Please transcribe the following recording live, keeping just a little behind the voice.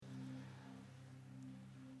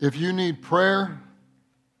If you need prayer,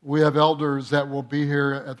 we have elders that will be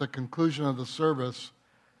here at the conclusion of the service,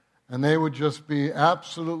 and they would just be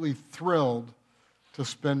absolutely thrilled to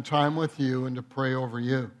spend time with you and to pray over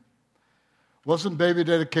you. Wasn't baby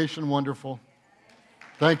dedication wonderful?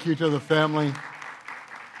 Thank you to the family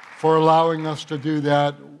for allowing us to do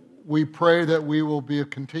that. We pray that we will be a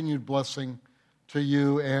continued blessing to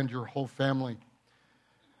you and your whole family.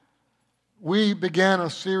 We began a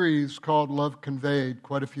series called Love Conveyed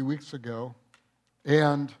quite a few weeks ago,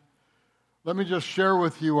 and let me just share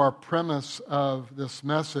with you our premise of this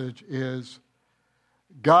message is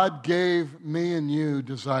God gave me and you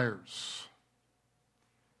desires,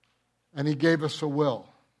 and He gave us a will.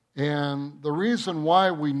 And the reason why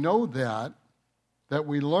we know that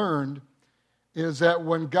we learned, is that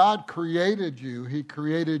when God created you, He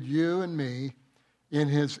created you and me in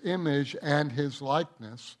His image and His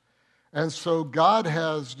likeness. And so God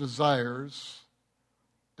has desires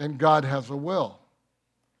and God has a will.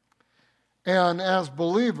 And as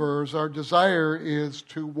believers, our desire is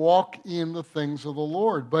to walk in the things of the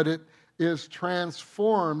Lord, but it is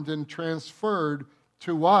transformed and transferred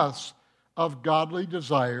to us of godly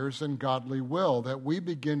desires and godly will, that we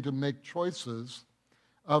begin to make choices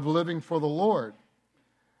of living for the Lord.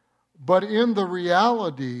 But in the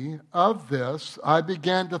reality of this, I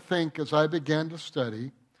began to think as I began to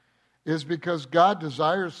study, is because God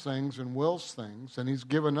desires things and wills things, and He's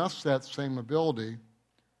given us that same ability.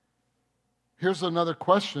 Here's another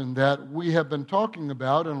question that we have been talking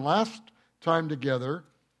about, and last time together,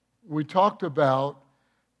 we talked about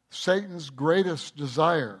Satan's greatest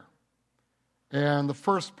desire. And the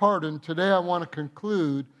first part, and today I want to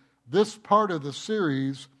conclude this part of the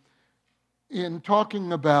series in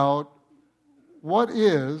talking about what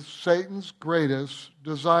is Satan's greatest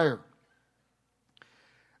desire.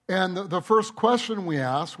 And the first question we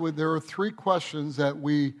ask, there are three questions that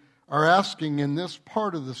we are asking in this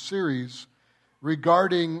part of the series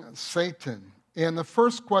regarding Satan. And the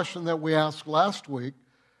first question that we asked last week,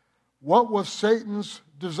 what was Satan's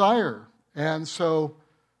desire? And so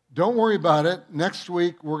don't worry about it. Next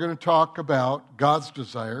week we're going to talk about God's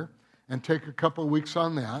desire and take a couple of weeks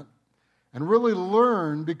on that and really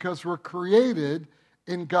learn, because we're created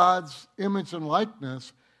in God's image and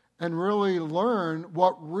likeness, and really learn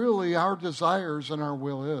what really our desires and our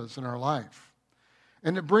will is in our life.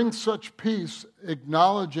 And it brings such peace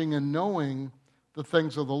acknowledging and knowing the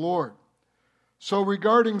things of the Lord. So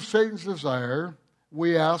regarding Satan's desire,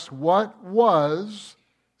 we ask, what was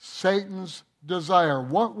Satan's desire?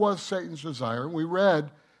 What was Satan's desire? We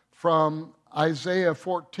read from Isaiah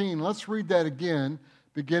 14. Let's read that again,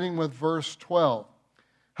 beginning with verse 12.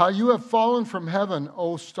 How you have fallen from heaven,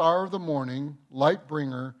 O star of the morning, light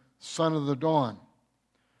bringer, son of the dawn.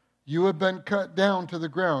 You have been cut down to the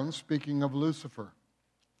ground, speaking of Lucifer.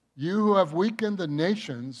 You who have weakened the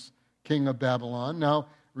nations, king of Babylon. Now,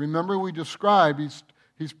 remember we described,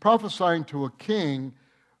 he's prophesying to a king,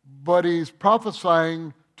 but he's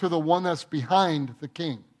prophesying to the one that's behind the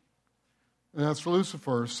king. And that's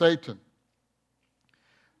Lucifer, Satan.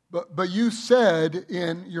 But you said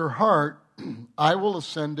in your heart, I will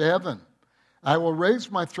ascend to heaven. I will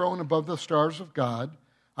raise my throne above the stars of God.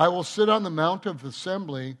 I will sit on the mount of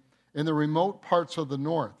assembly in the remote parts of the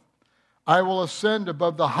north. I will ascend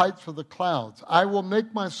above the heights of the clouds. I will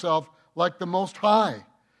make myself like the Most High.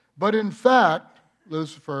 But in fact,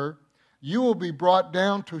 Lucifer, you will be brought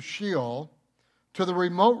down to Sheol, to the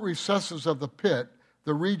remote recesses of the pit,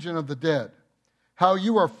 the region of the dead. How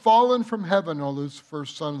you are fallen from heaven, O Lucifer,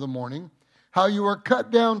 son of the morning. How you are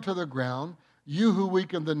cut down to the ground, you who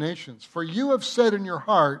weaken the nations. For you have said in your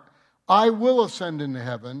heart, I will ascend into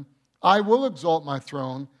heaven. I will exalt my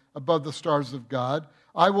throne above the stars of God.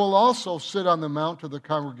 I will also sit on the mount of the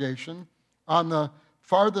congregation on the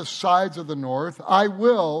farthest sides of the north. I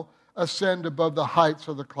will ascend above the heights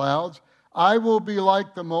of the clouds. I will be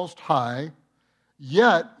like the Most High.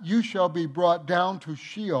 Yet you shall be brought down to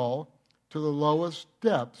Sheol, to the lowest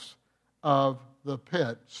depths of the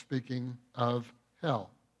pit, speaking of hell.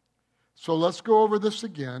 So let's go over this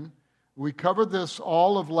again. We covered this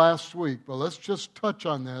all of last week, but let's just touch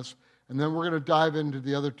on this, and then we're going to dive into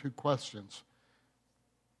the other two questions.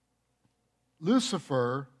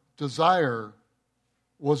 Lucifer's desire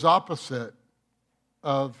was opposite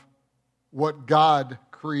of what God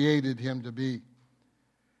created him to be.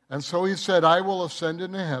 And so he said, I will ascend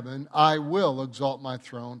into heaven. I will exalt my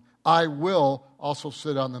throne. I will also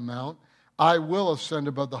sit on the mount. I will ascend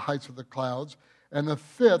above the heights of the clouds. And the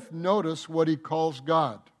fifth, notice what he calls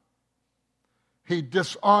God. He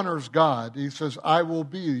dishonors God. He says, I will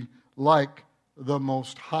be like the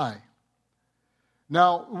Most High.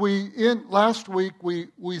 Now, last week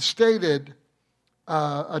we stated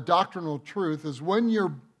a doctrinal truth is when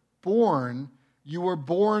you're born, you were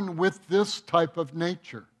born with this type of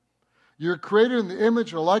nature. You're created in the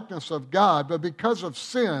image and likeness of God, but because of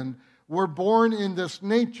sin, we're born in this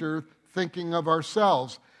nature thinking of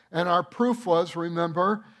ourselves. And our proof was,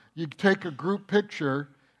 remember, you take a group picture,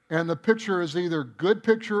 and the picture is either good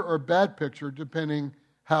picture or bad picture, depending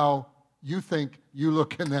how you think you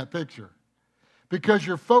look in that picture. Because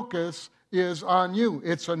your focus is on you.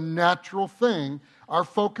 It's a natural thing. Our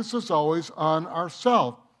focus is always on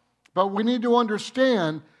ourselves. But we need to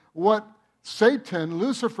understand what Satan,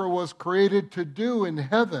 Lucifer, was created to do in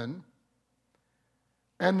heaven.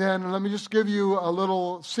 And then let me just give you a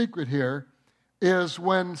little secret here, is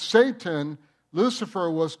when Satan,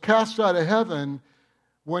 Lucifer, was cast out of heaven,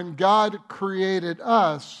 when God created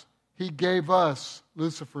us, he gave us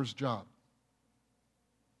Lucifer's job.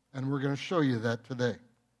 And we're going to show you that today.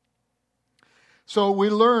 So we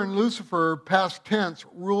learn Lucifer, past tense,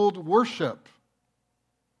 ruled worship.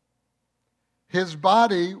 His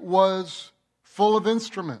body was full of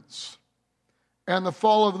instruments. And the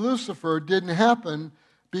fall of Lucifer didn't happen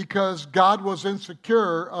because God was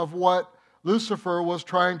insecure of what Lucifer was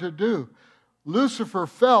trying to do. Lucifer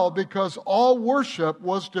fell because all worship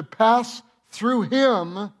was to pass through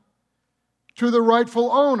him to the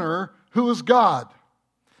rightful owner, who is God.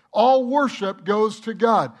 All worship goes to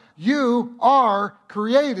God. You are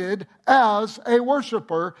created as a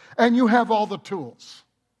worshiper, and you have all the tools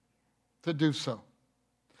to do so.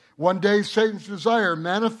 One day, Satan's desire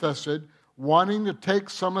manifested, wanting to take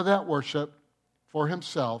some of that worship for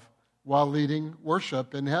himself while leading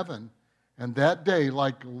worship in heaven. And that day,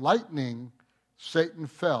 like lightning, Satan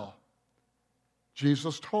fell.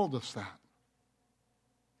 Jesus told us that.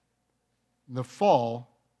 The fall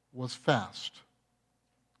was fast.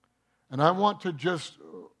 And I want to just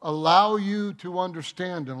allow you to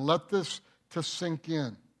understand and let this to sink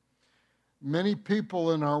in. Many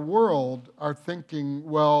people in our world are thinking,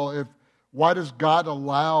 well, why does God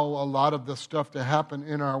allow a lot of this stuff to happen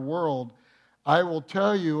in our world? I will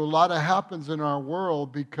tell you, a lot happens in our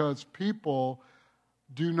world because people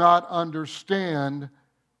do not understand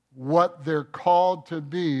what they're called to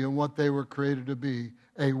be and what they were created to be,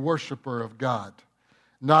 a worshiper of God.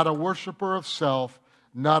 Not a worshiper of self,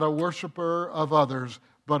 not a worshiper of others,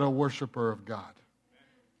 but a worshiper of God.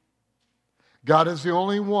 God is the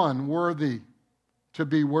only one worthy to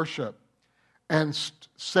be worshiped. And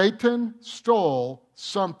Satan stole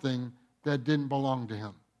something that didn't belong to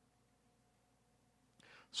him.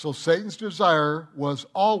 So Satan's desire was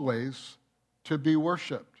always to be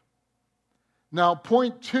worshiped. Now,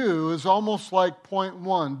 point 2 is almost like point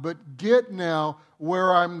 1, but get now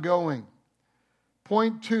where I'm going.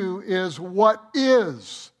 Point 2 is, what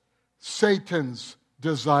is Satan's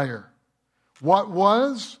desire? What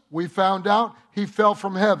was? We found out he fell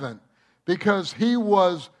from heaven because he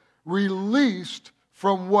was released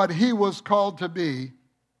from what he was called to be.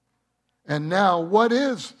 And now, what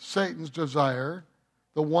is Satan's desire?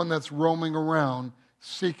 The one that's roaming around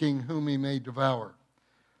seeking whom he may devour.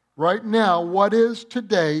 Right now, what is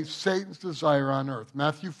today Satan's desire on earth?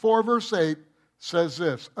 Matthew 4, verse 8 says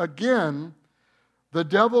this, again, the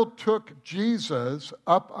devil took Jesus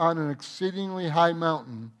up on an exceedingly high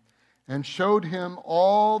mountain and showed him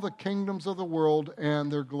all the kingdoms of the world and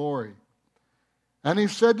their glory. And he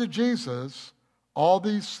said to Jesus, all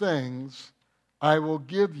these things I will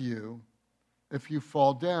give you if you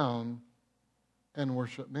fall down and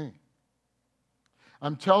worship me.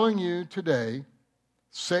 I'm telling you today,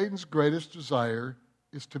 Satan's greatest desire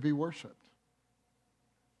is to be worshiped.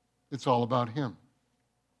 It's all about him.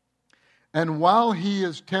 And while he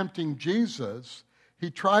is tempting Jesus, he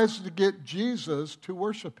tries to get Jesus to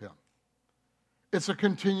worship him. It's a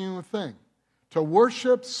continuing thing. To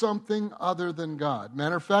worship something other than God.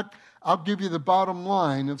 Matter of fact, I'll give you the bottom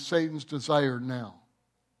line of Satan's desire now.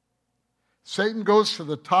 Satan goes to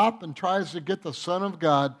the top and tries to get the Son of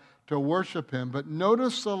God to worship him. But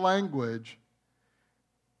notice the language.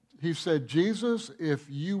 He said, Jesus, if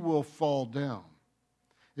you will fall down,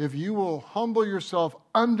 if you will humble yourself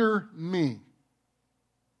under me,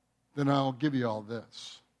 then I'll give you all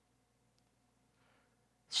this.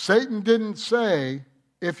 Satan didn't say,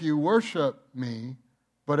 if you worship me,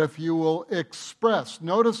 but if you will express.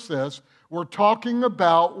 Notice this, we're talking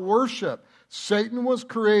about worship. Satan was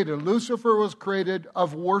created, Lucifer was created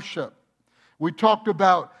of worship. We talked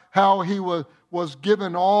about how he was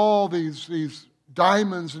given all these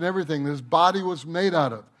diamonds and everything his body was made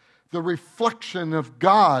out of. The reflection of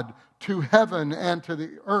God to heaven and to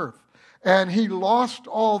the earth. And he lost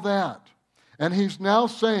all that. And he's now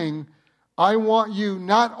saying, I want you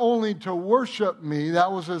not only to worship me,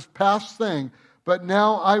 that was his past thing, but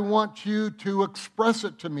now I want you to express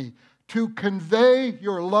it to me, to convey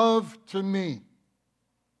your love to me.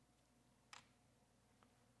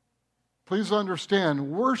 Please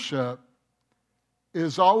understand, worship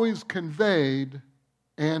is always conveyed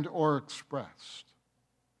and or expressed.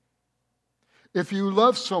 If you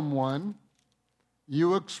love someone,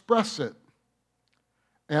 you express it.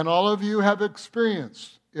 And all of you have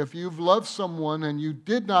experienced, if you've loved someone and you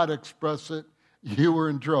did not express it, you were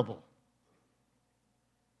in trouble.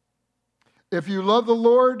 If you love the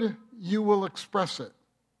Lord, you will express it.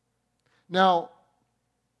 Now,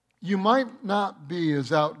 you might not be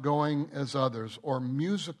as outgoing as others or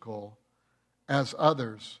musical as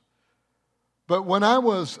others. But when I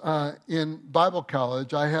was in Bible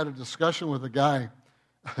college, I had a discussion with a guy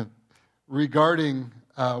regarding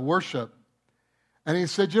worship. And he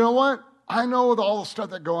said, you know what? I know with all the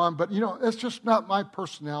stuff that go on, but it's just not my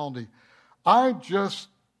personality. I just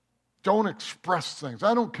don't express things.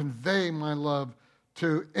 I don't convey my love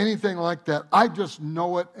to anything like that. I just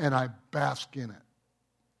know it and I bask in it.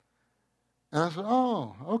 And I said,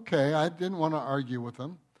 oh, okay. I didn't want to argue with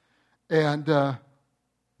him. And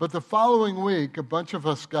but the following week, a bunch of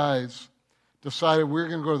us guys decided we were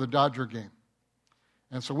going to go to the Dodger game.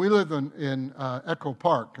 And so we live in Echo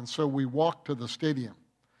Park, and so we walked to the stadium.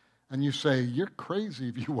 And you say, you're crazy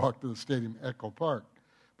if you walk to the stadium, Echo Park.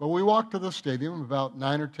 But we walked to the stadium, about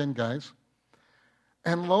 9 or 10 guys.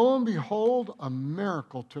 And lo and behold, a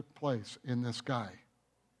miracle took place in this guy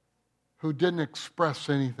who didn't express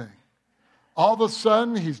anything. All of a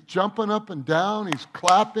sudden, he's jumping up and down, he's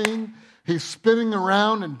clapping, he's spinning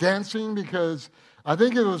around and dancing because I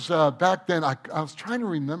think it was back then, I was trying to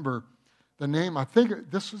remember the name. I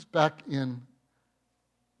think this was back in,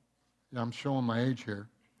 I'm showing my age here.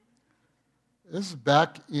 This is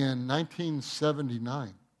back in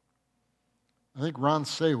 1979. I think Ron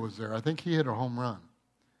Say was there. I think he hit a home run.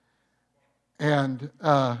 And,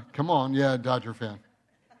 come on, yeah, Dodger fan.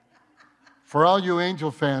 For all you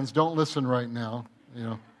Angel fans, don't listen right now,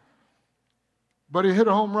 But he hit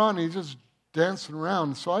a home run. He's just dancing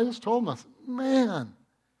around. So I just told him, I said, man,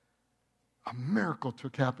 a miracle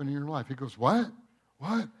took happen in your life. He goes, what?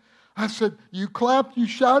 What? I said, you clapped, you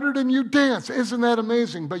shouted, and you danced. Isn't that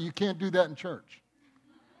amazing? But you can't do that in church.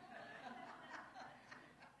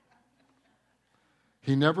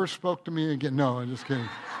 He never spoke to me again. No, I'm just kidding.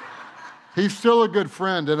 He's still a good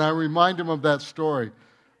friend, and I remind him of that story.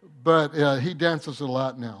 But he dances a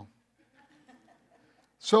lot now.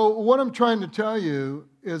 So what I'm trying to tell you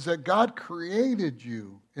is that God created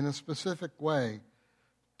you in a specific way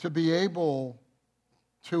to be able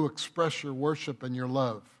to express your worship and your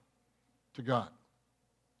love to God.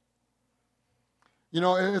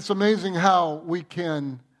 It's amazing how we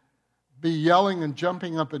can be yelling and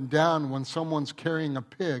jumping up and down when someone's carrying a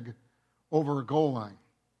pig over a goal line.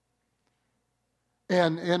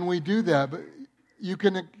 And we do that, but you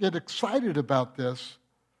can get excited about this.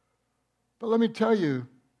 But let me tell you,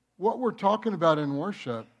 what we're talking about in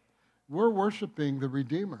worship, we're worshiping the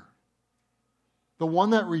Redeemer. The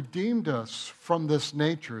one that redeemed us from this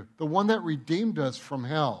nature. The one that redeemed us from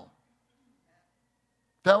hell.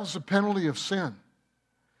 That was the penalty of sin.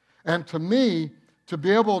 And to me, to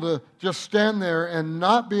be able to just stand there and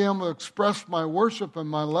not be able to express my worship and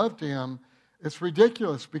my love to Him, it's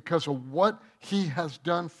ridiculous because of what He has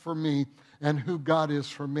done for me and who God is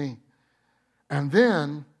for me. And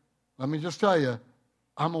then, let me just tell you,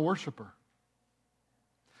 I'm a worshiper.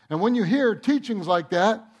 And when you hear teachings like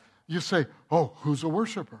that, you say, oh, who's a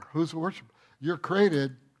worshiper? Who's a worshiper? You're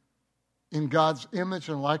created in God's image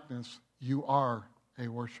and likeness. You are a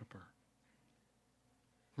worshiper.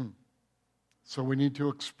 So we need to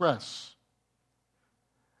express.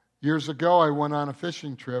 Years ago, I went on a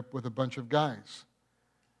fishing trip with a bunch of guys.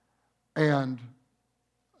 And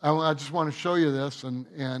I just want to show you this,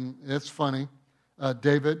 and it's funny.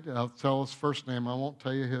 David, I'll tell his first name. I won't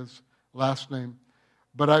tell you his last name.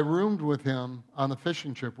 But I roomed with him on the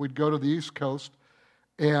fishing trip. We'd go to the East Coast,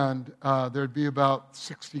 and there'd be about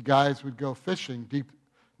 60 guys would go fishing,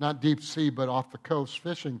 not deep sea, but off the coast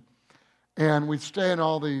fishing. And we'd stay in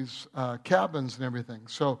all these cabins and everything.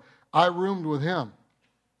 So I roomed with him.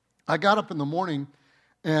 I got up in the morning,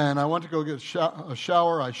 and I went to go get a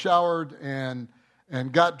shower. I showered and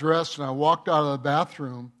got dressed, and I walked out of the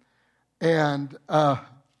bathroom. And let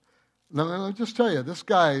me just tell you, this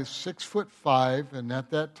guy is 6'5", and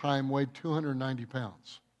at that time weighed 290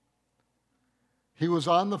 pounds. He was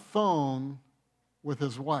on the phone with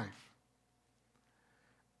his wife.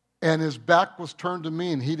 And his back was turned to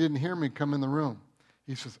me, and he didn't hear me come in the room.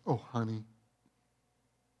 He says, oh, honey,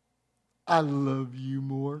 I love you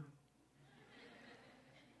more.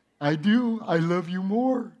 I do. I love you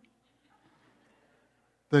more.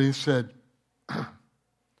 Then he said,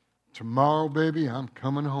 tomorrow, baby, I'm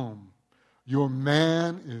coming home. Your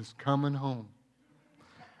man is coming home.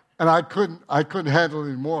 And I couldn't handle it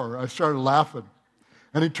anymore. I started laughing.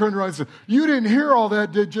 And he turned around and said, you didn't hear all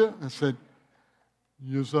that, did you? I said,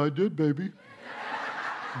 yes, I did, baby.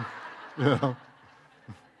 Yeah.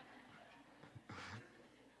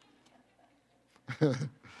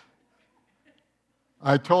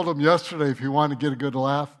 I told him yesterday if he wanted to get a good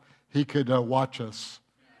laugh, he could watch us.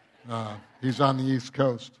 He's on the East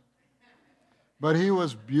Coast. But he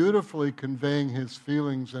was beautifully conveying his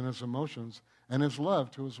feelings and his emotions and his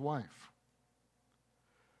love to his wife.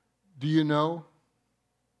 Do you know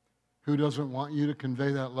who doesn't want you to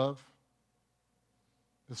convey that love?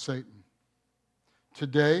 It's Satan.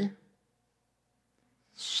 Today,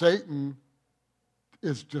 Satan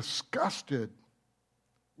is disgusted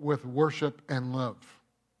with worship and love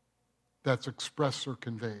that's expressed or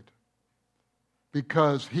conveyed,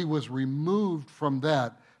 because he was removed from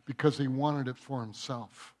that because he wanted it for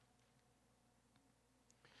himself.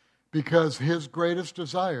 Because his greatest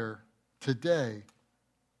desire today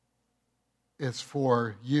is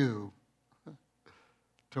for you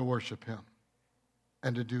to worship him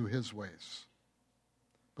and to do his ways.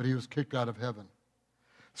 But he was kicked out of heaven.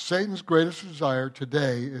 Satan's greatest desire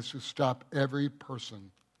today is to stop every person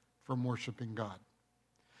from worshiping God.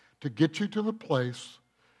 To get you to the place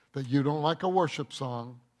that you don't like a worship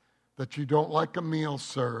song, that you don't like a meal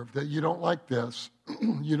served, that you don't like this,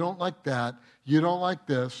 you don't like that, you don't like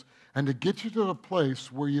this, and to get you to the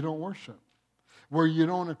place where you don't worship, where you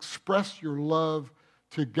don't express your love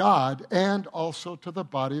to God and also to the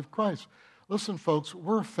body of Christ. Listen, folks,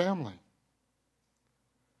 we're a family.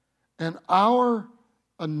 And our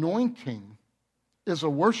anointing is a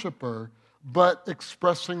worshiper, but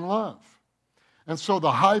expressing love. And so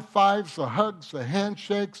the high fives, the hugs, the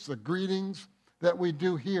handshakes, the greetings that we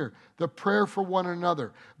do here, the prayer for one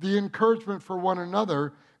another, the encouragement for one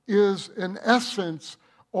another is an essence,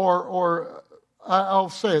 or I'll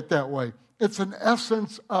say it that way, it's an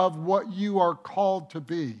essence of what you are called to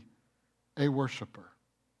be, a worshiper.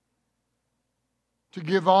 To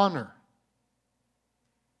give honor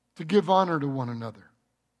to one another,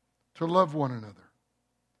 to love one another,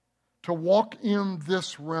 to walk in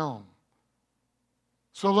this realm.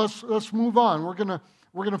 So let's move on. We're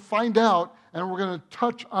gonna find out, and we're gonna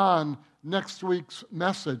touch on next week's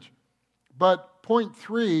message. But point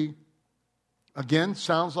 3, again,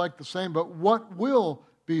 sounds like the same, but what will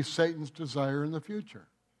be Satan's desire in the future?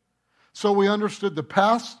 So we understood the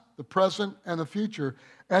past, the present, and the future.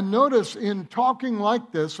 And notice in talking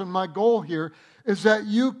like this, and my goal here is that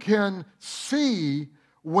you can see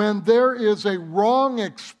when there is a wrong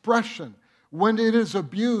expression, when it is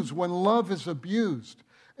abused, when love is abused,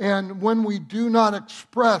 and when we do not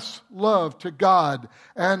express love to God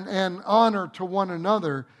and honor to one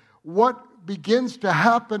another, what begins to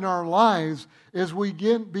happen in our lives is we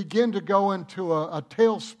begin to go into a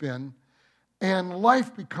tailspin, and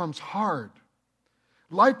life becomes hard.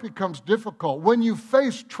 Life becomes difficult. When you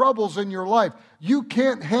face troubles in your life, you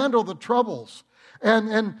can't handle the troubles.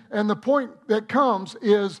 And the point that comes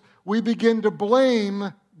is we begin to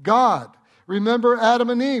blame God. Remember Adam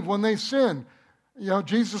and Eve when they sinned. You know,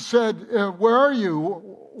 Jesus said, where are you?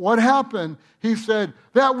 What happened? He said,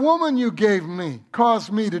 that woman you gave me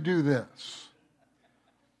caused me to do this.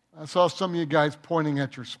 I saw some of you guys pointing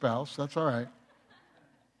at your spouse. That's all right.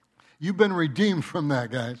 You've been redeemed from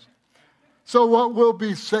that, guys. So what will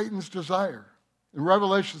be Satan's desire? In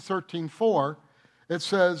Revelation 13:4, it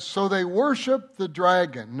says, so they worship the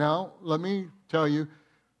dragon. Now, let me tell you,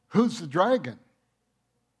 who's the dragon?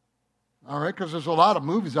 All right, because there's a lot of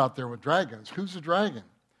movies out there with dragons. Who's the dragon?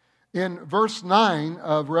 In verse 9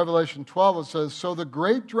 of Revelation 12, it says, so the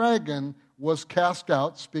great dragon was cast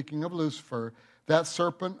out, speaking of Lucifer, that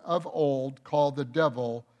serpent of old called the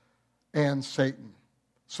devil and Satan.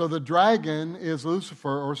 So the dragon is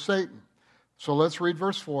Lucifer or Satan. So let's read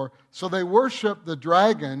verse 4. So they worship the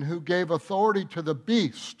dragon who gave authority to the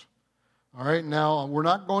beast. All right, now we're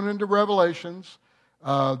not going into Revelations.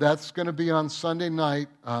 That's going to be on Sunday night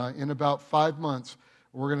in about 5 months.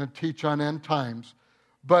 We're going to teach on end times.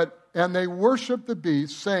 And they worship the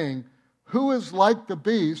beast, saying, who is like the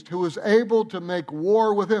beast who is able to make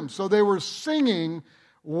war with him? So they were singing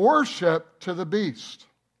worship to the beast.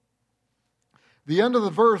 The end of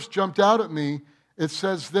the verse jumped out at me. It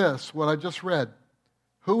says this, what I just read.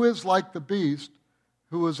 Who is like the beast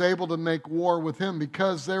who is able to make war with him?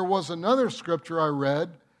 Because there was another scripture I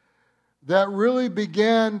read that really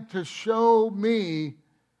began to show me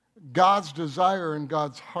God's desire and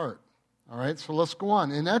God's heart. All right, so let's go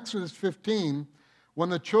on. In Exodus 15, when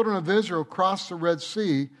the children of Israel crossed the Red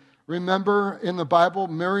Sea, remember in the Bible,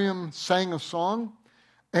 Miriam sang a song,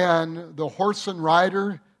 and the horse and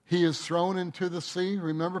rider, he is thrown into the sea.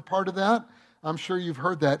 Remember part of that? I'm sure you've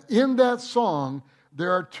heard that. In that song,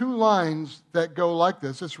 there are two lines that go like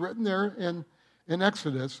this. It's written there in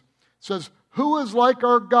Exodus. It says, "Who is like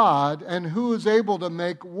our God, and who is able to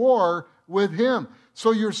make war with him?"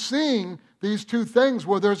 So you're seeing these two things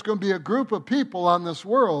where there's going to be a group of people on this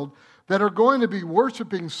world that are going to be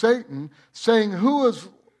worshiping Satan, saying, who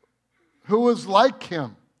is like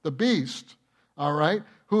him, the beast, all right,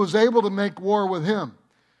 who is able to make war with him.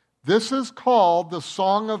 This is called the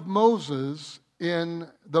Song of Moses in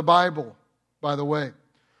the Bible, by the way.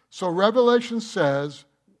 So Revelation says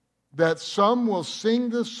that some will sing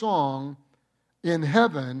this song in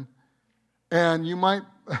heaven, and you might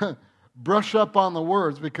brush up on the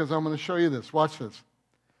words because I'm going to show you this. Watch this.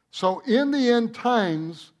 So in the end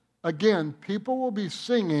times, again, people will be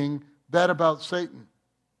singing that about Satan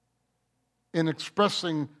in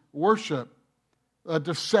expressing worship, a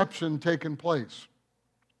deception taking place.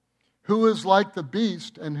 Who is like the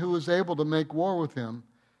beast and who is able to make war with him?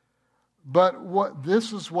 But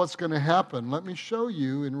this is what's going to happen. Let me show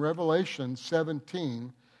you in Revelation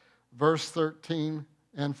 17, verse 13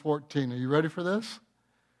 and 14. Are you ready for this?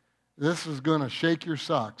 This is going to shake your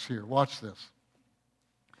socks here. Watch this.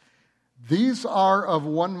 These are of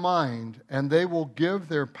one mind, and they will give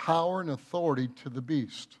their power and authority to the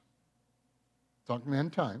beast. Talking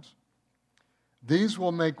end times. These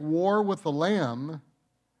will make war with the Lamb,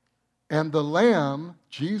 and the Lamb,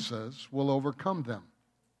 Jesus, will overcome them.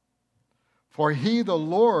 For he, the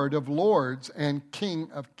Lord of lords and King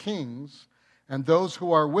of kings, and those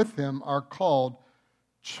who are with him are called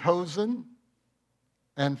chosen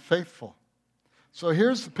and faithful. So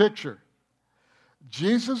here's the picture.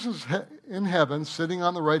 Jesus is in heaven, sitting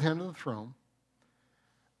on the right hand of the throne.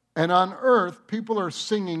 And on earth, people are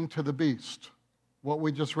singing to the beast, what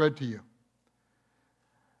we just read to you.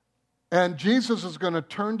 And Jesus is going to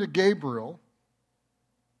turn to Gabriel,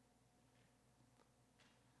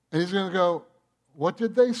 and he's going to go, "What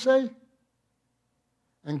did they say?"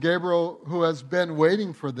 And Gabriel, who has been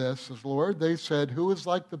waiting for this, says, "Lord," they said, "who is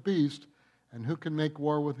like the beast, and who can make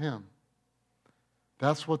war with him?"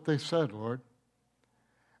 That's what they said, Lord.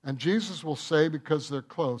 And Jesus will say, because they're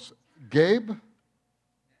close, "Gabe,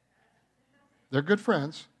 they're good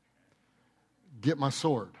friends, get my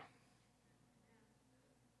sword."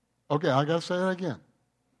 Okay, I got to say that again.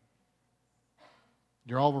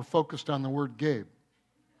 You're all focused on the word Gabe.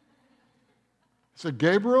 He said,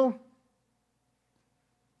 "Gabriel,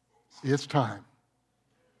 it's time.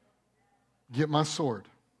 Get my sword."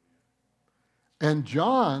 And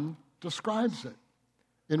John describes it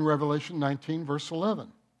in Revelation 19, verse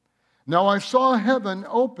 11. "Now I saw heaven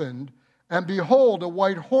opened, and behold, a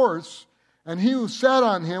white horse, and he who sat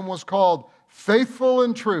on him was called Faithful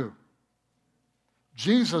and True."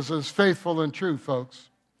 Jesus is faithful and true, folks.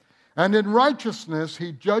 "And in righteousness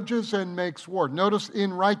he judges and makes war." Notice,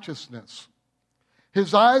 in righteousness.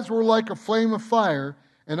 "His eyes were like a flame of fire,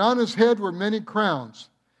 and on his head were many crowns.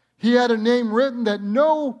 He had a name written that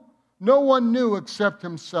no one knew except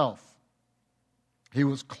himself. He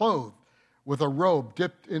was clothed with a robe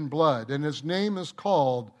dipped in blood, and his name is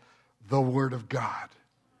called the Word of God.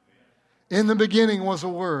 In the beginning was a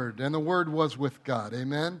Word, and the Word was with God."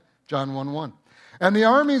 Amen? John 1:1. "And the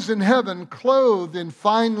armies in heaven, clothed in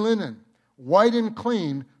fine linen, white and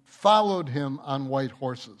clean, followed him on white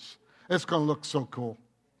horses." It's going to look so cool.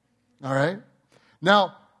 All right?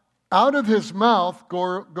 Now, out of his mouth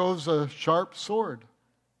goes a sharp sword,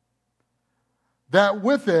 that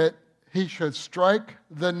with it he should strike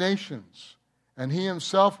the nations, and he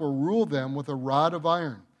himself will rule them with a rod of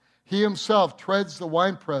iron. He himself treads the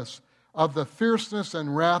winepress of the fierceness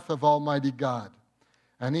and wrath of Almighty God.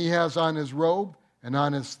 And he has on his robe and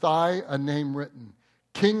on his thigh a name written,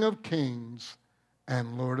 King of Kings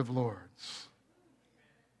and Lord of Lords.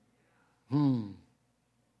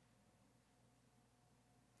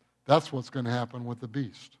 That's what's going to happen with the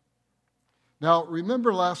beast. Now,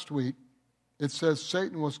 remember last week, it says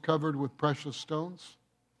Satan was covered with precious stones?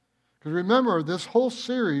 Because remember, this whole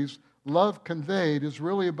series, Love Conveyed, is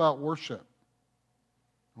really about worship.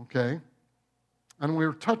 Okay? And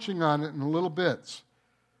we're touching on it in little bits.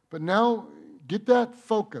 But now, get that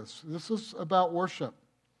focus. This is about worship.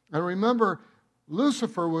 And remember,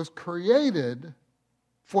 Lucifer was created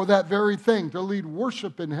for that very thing, to lead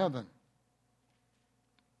worship in heaven.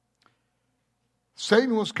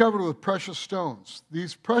 Satan was covered with precious stones.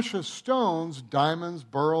 These precious stones, diamonds,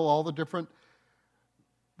 beryl, all the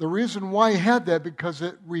The reason why he had that, because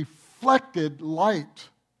it reflected light,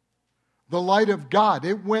 the light of God.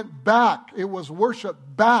 It went back. It was worship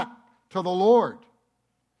back to the Lord.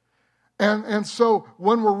 And so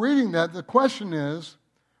when we're reading that, the question is,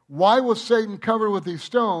 why was Satan covered with these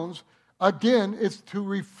stones? Again, it's to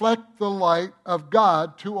reflect the light of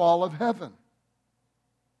God to all of heaven.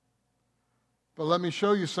 But let me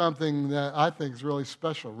show you something that I think is really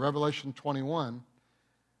special. Revelation 21,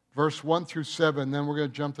 verse 1 through 7, then we're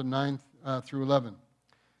going to jump to 9 through 11.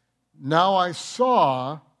 Now I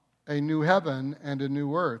saw a new heaven and a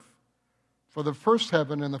new earth, for the first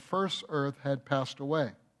heaven and the first earth had passed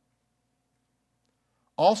away.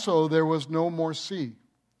 Also there was no more sea.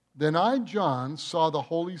 Then I, John, saw the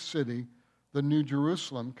holy city, the new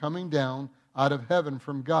Jerusalem, coming down out of heaven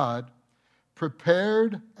from God,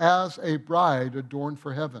 prepared as a bride adorned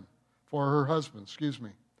for heaven, for her husband,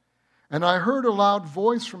 And I heard a loud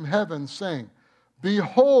voice from heaven saying,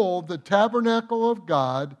 Behold, the tabernacle of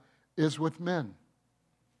God is with men.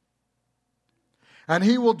 And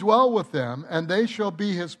he will dwell with them, and they shall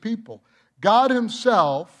be his people. God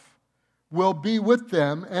himself will be with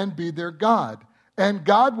them and be their God. And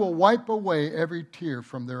God will wipe away every tear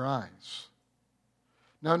from their eyes.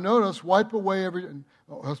 Now notice, wipe away every...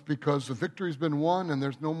 Oh, that's because the victory's been won and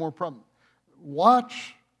there's no more problem.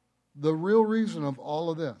 Watch the real reason of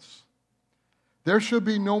all of this. There shall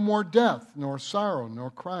be no more death, nor sorrow,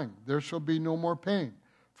 nor crying. There shall be no more pain,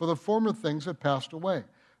 for the former things have passed away.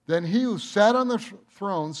 Then he who sat on the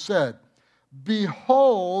throne said,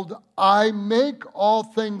 Behold, I make all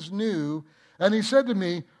things new. And he said to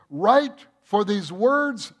me, Write, for these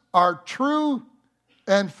words are true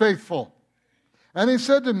and faithful. And he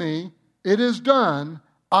said to me, It is done.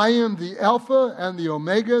 I am the Alpha and the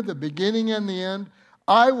Omega, the beginning and the end.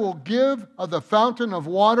 I will give of the fountain of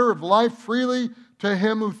water of life freely to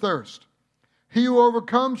him who thirsts. He who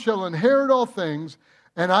overcomes shall inherit all things,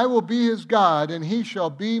 and I will be his God, and he shall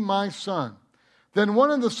be my son. Then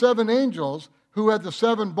one of the 7 angels, who had the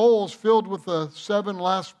 7 bowls filled with the 7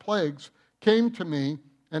 last plagues, came to me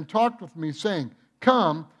and talked with me, saying,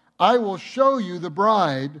 Come, I will show you the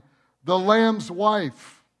bride, the Lamb's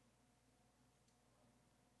wife.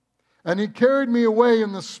 And he carried me away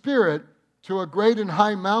in the Spirit to a great and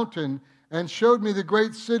high mountain, and showed me the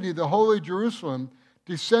great city, the holy Jerusalem,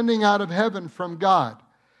 descending out of heaven from God,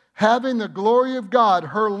 having the glory of God.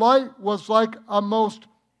 Her light was like a most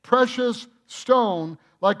precious stone,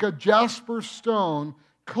 like a jasper stone,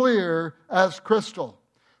 clear as crystal.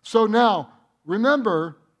 So now,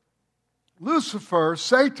 remember, Lucifer,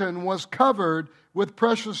 Satan, was covered with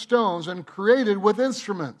precious stones and created with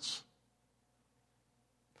instruments.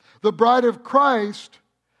 The bride of Christ,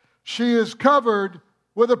 she is covered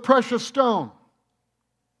with a precious stone.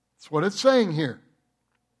 That's what it's saying here.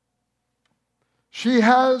 She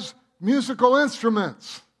has musical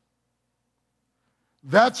instruments.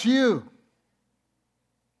 That's you.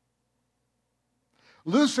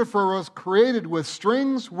 Lucifer was created with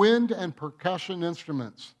strings, wind, and percussion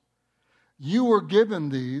instruments. You were given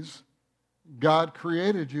these. God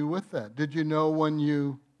created you with that. Did you know when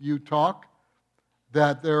you talk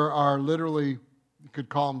that there are literally, you could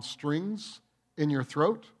call them strings in your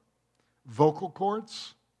throat, vocal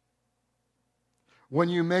cords? When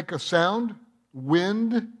you make a sound,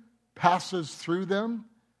 wind passes through them,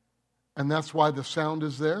 and that's why the sound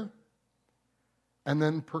is there. And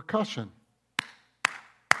then percussion.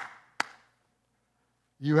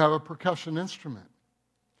 You have a percussion instrument.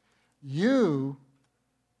 You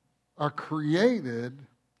are created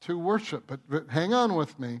to worship. But hang on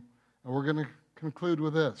with me, and we're going to conclude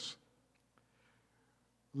with this.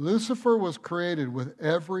 Lucifer was created with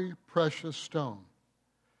every precious stone.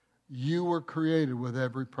 You were created with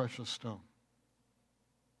every precious stone.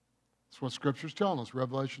 That's what Scripture's telling us,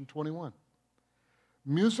 Revelation 21.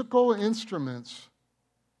 Musical instruments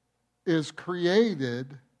is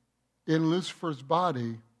created in Lucifer's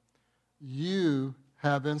body. You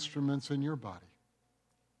have instruments in your body.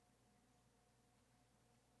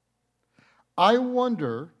 I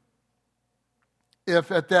wonder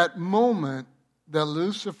if at that moment that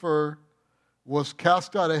Lucifer was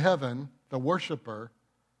cast out of heaven, the worshiper,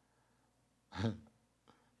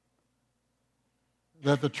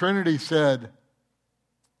 that the Trinity said,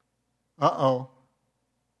 uh-oh,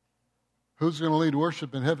 who's going to lead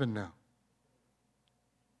worship in heaven now?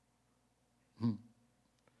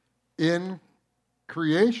 In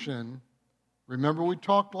creation, remember we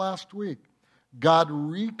talked last week, God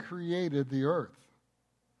recreated the earth.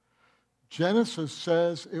 Genesis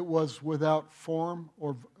says it was without form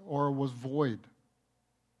or was void.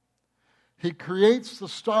 He creates the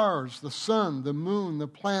stars, the sun, the moon, the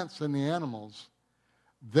plants, and the animals.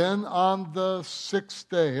 Then on the sixth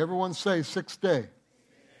day, everyone say sixth day.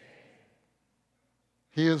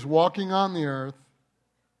 He is walking on the earth,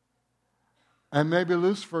 and maybe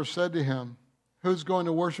Lucifer said to him, who's going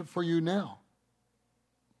to worship for you now?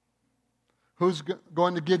 Who's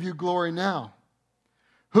going to give you glory now?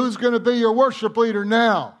 Who's going to be your worship leader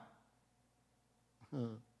now?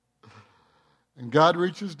 And God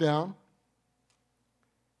reaches down,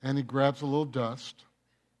 and he grabs a little dust,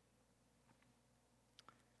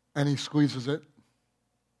 and he squeezes it,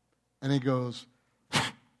 and he goes,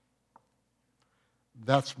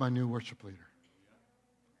 that's my new worship leader.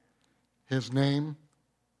 His name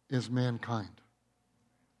is mankind.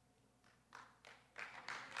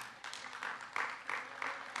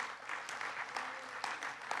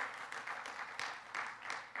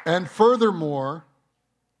 And furthermore,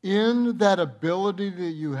 in that ability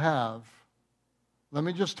that you have, let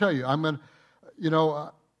me just tell you,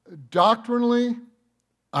 doctrinally,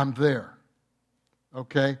 I'm there,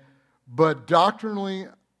 okay? But doctrinally,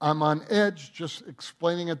 I'm on edge just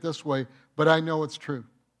explaining it this way, but I know it's true.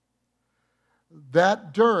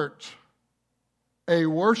 That dirt, a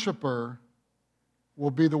worshiper, will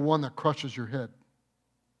be the one that crushes your head.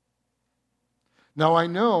 Now, I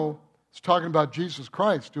know it's talking about Jesus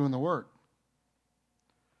Christ doing the work.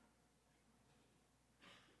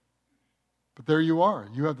 But there you are.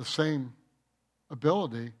 You have the same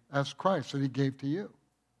ability as Christ that he gave to you.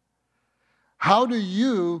 How do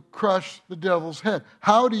you crush the devil's head?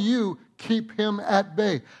 How do you keep him at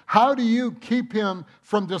bay? How do you keep him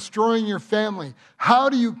from destroying your family? How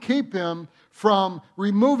do you keep him from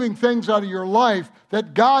removing things out of your life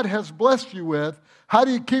that God has blessed you with? How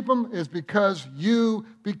do you keep him? Is because you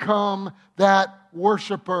become that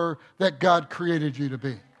worshiper that God created you to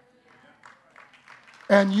be.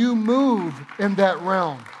 And you move in that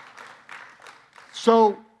realm.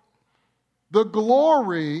 So the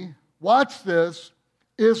glory, watch this,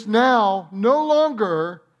 is now no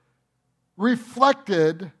longer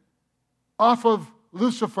reflected off of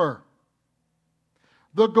Lucifer.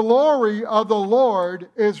 The glory of the Lord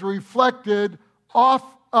is reflected off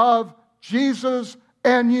of Jesus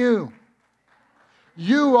and you.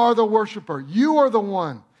 You are the worshiper. You are the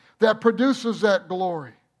one that produces that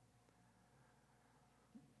glory.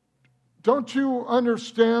 Don't you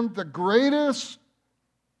understand the greatest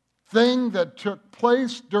thing that took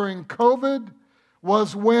place during COVID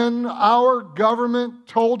was when our government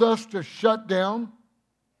told us to shut down?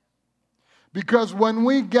 Because when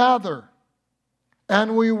we gather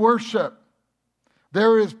and we worship,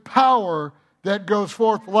 there is power that goes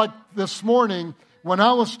forth. Like this morning, when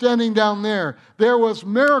I was standing down there was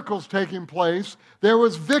miracles taking place. There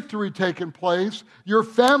was victory taking place. Your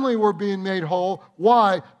family were being made whole.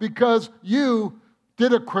 Why? Because you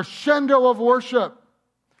did a crescendo of worship.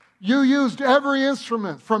 You used every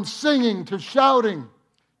instrument, from singing to shouting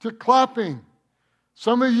to clapping.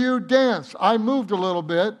 Some of you danced. I moved a little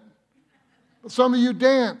bit. But some of you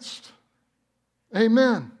danced.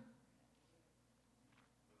 Amen.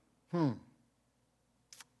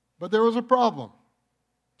 But there was a problem.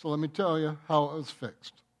 So let me tell you how it was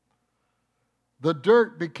fixed. The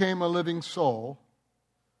dirt became a living soul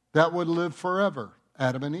that would live forever,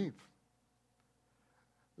 Adam and Eve.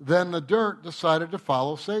 Then the dirt decided to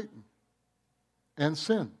follow Satan and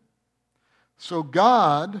sin. So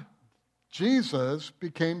God, Jesus,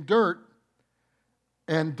 became dirt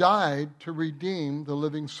and died to redeem the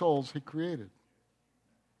living souls he created.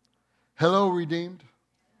 Hello, redeemed.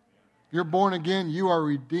 You're born again. You are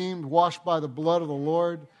redeemed, washed by the blood of the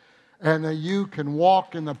Lord, and that you can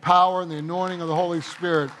walk in the power and the anointing of the Holy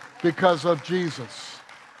Spirit because of Jesus.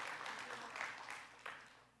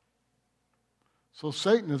 So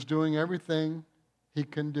Satan is doing everything he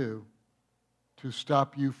can do to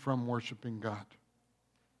stop you from worshiping God.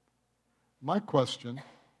 My question,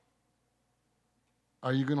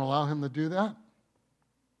 are you going to allow him to do that?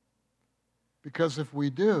 Because if we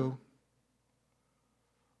do,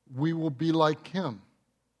 we will be like him,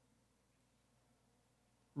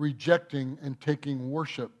 rejecting and taking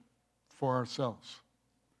worship for ourselves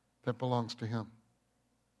that belongs to him.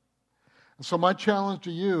 And so my challenge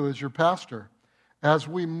to you as your pastor, as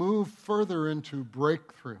we move further into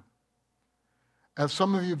breakthrough, as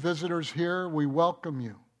some of you visitors here, we welcome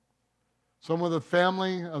you. Some of the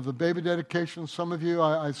family of the baby dedication, some of you,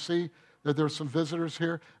 I see that there's some visitors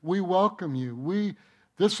here. We welcome you.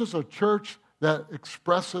 This is a church that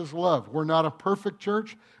expresses love. We're not a perfect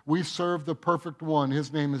church. We serve the perfect one.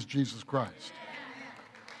 His name is Jesus Christ.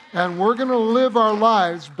 And we're going to live our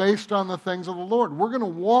lives based on the things of the Lord. We're going to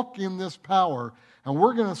walk in this power, and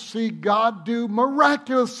we're going to see God do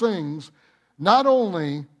miraculous things, not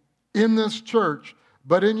only in this church,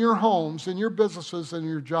 but in your homes, in your businesses, and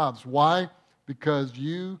your jobs. Why? Because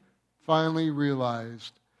you finally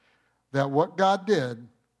realized that what God did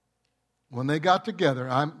when they got together,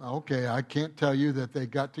 I can't tell you that they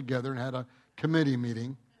got together and had a committee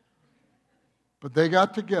meeting, but they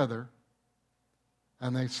got together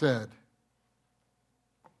and they said,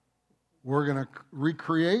 we're going to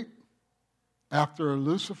recreate after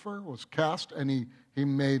Lucifer was cast and he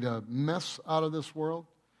made a mess out of this world.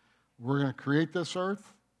 We're going to create this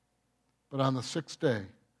earth, but on the sixth day,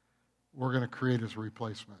 we're going to create his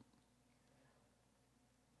replacement.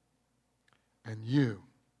 And you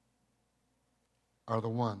are the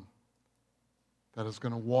one that is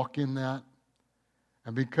going to walk in that.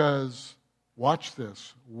 And because, watch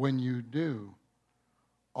this, when you do,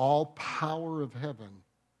 all power of heaven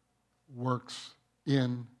works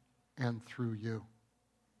in and through you.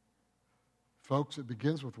 Folks, it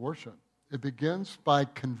begins with worship. It begins by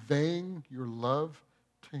conveying your love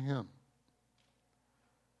to him.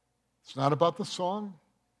 It's not about the song.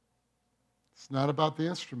 It's not about the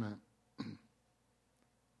instrument.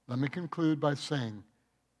 Let me conclude by saying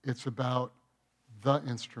it's about the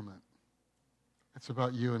instrument. It's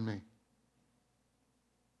about you and me.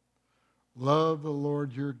 Love the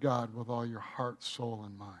Lord your God with all your heart, soul,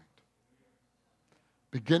 and mind.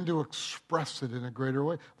 Begin to express it in a greater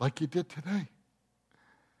way, like you did today.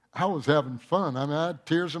 I was having fun. I had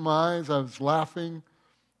tears in my eyes. I was laughing.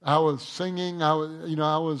 I was singing. It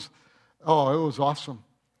was awesome.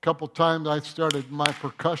 A couple times I started my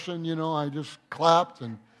percussion, I just clapped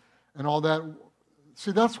and all that.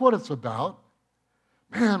 See, that's what it's about.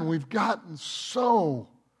 Man, we've gotten so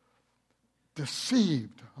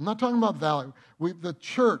deceived. I'm not talking about Valley. The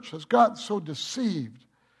church has gotten so deceived.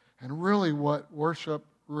 And really what worship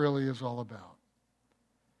really is all about.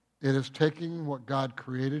 It is taking what God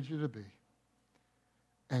created you to be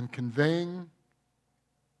and conveying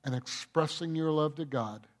and expressing your love to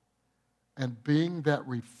God and being that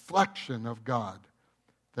reflection of God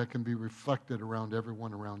that can be reflected around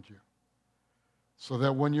everyone around you. So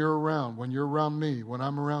that when you're around me, when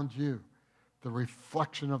I'm around you, the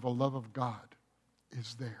reflection of the love of God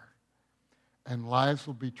is there. And lives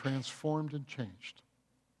will be transformed and changed.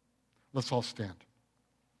 Let's all stand.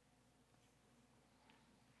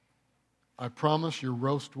 I promise your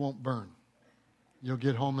roast won't burn. You'll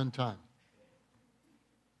get home in time.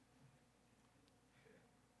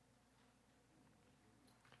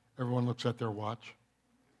 Everyone looks at their watch.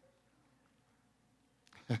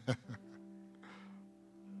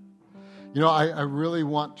 I really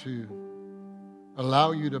want to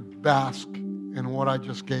allow you to bask in what I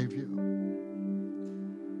just gave you.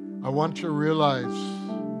 I want you to realize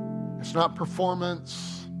it's not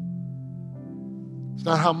performance. It's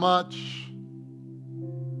not how much.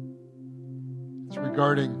 It's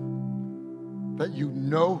regarding that you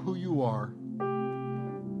know who you are.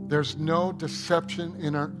 There's no deception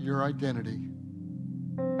in your identity.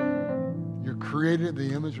 You're created in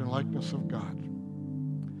the image and likeness of God.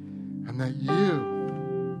 And that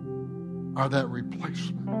you are that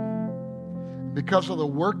replacement. Because of the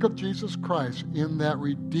work of Jesus Christ in that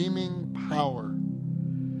redeeming power,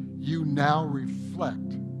 you now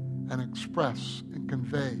reflect and express and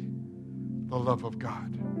convey the love of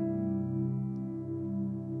God.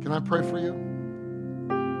 Can I pray for you?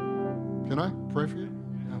 Can I pray for you?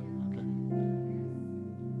 Yeah, okay.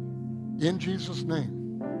 In Jesus' name,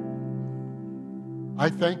 I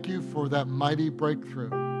thank you for that mighty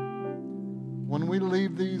breakthrough. When we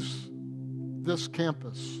leave this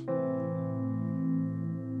campus,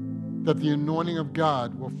 that the anointing of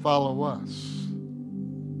God will follow us.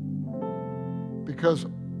 Because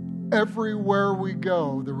everywhere we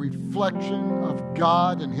go, the reflection of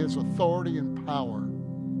God and his authority and power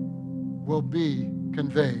will be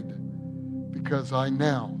conveyed. Because we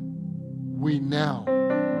now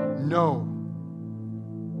know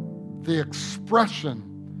the expression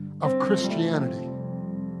of Christianity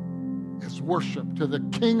is worship to the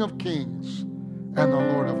King of Kings and the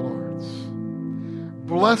Lord of Lords.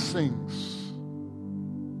 Blessings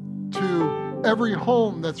to every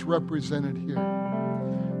home that's represented here.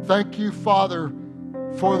 Thank you, Father,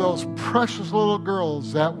 for those precious little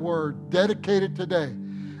girls that were dedicated today.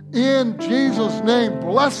 In Jesus' name,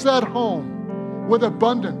 bless that home with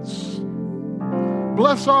abundance.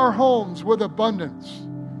 Bless our homes with abundance.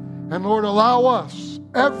 And Lord, allow us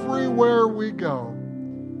everywhere we go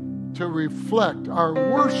to reflect our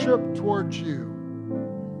worship towards you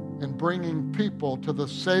in bringing people to the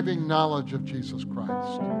saving knowledge of Jesus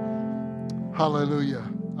Christ. Hallelujah.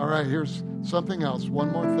 All right, here's something else.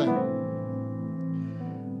 One more thing.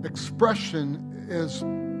 Expression is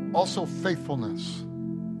also faithfulness.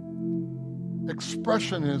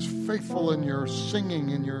 expression is faithful in your singing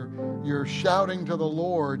and your shouting to the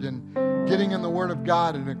Lord and getting in the Word of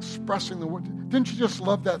God and expressing the Word. Didn't you just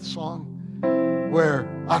love that song? Where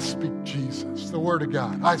I speak Jesus, the Word of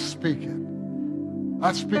God. I speak it.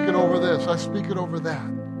 I speak it over this. I speak it over that.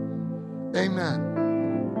 Amen.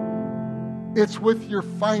 It's with your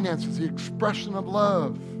finances, the expression of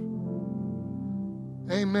love.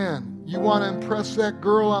 Amen. You want to impress that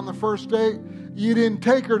girl on the first date? You didn't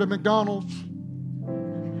take her to McDonald's.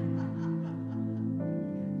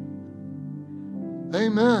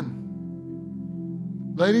 Amen.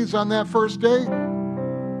 Ladies, on that first date,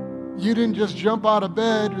 you didn't just jump out of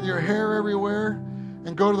bed with your hair everywhere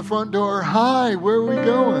and go to the front door. Hi, where are we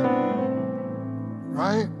going?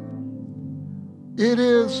 Right? It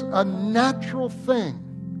is a natural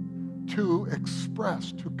thing to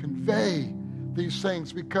express, to convey these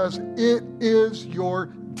things because it is your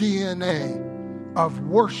DNA of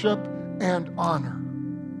worship and honor.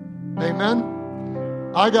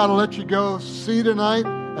 Amen? I got to let you go. See you tonight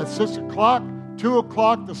at 6 o'clock, 2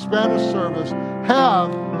 o'clock, the Spanish service.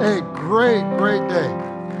 Have a great, great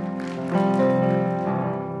day.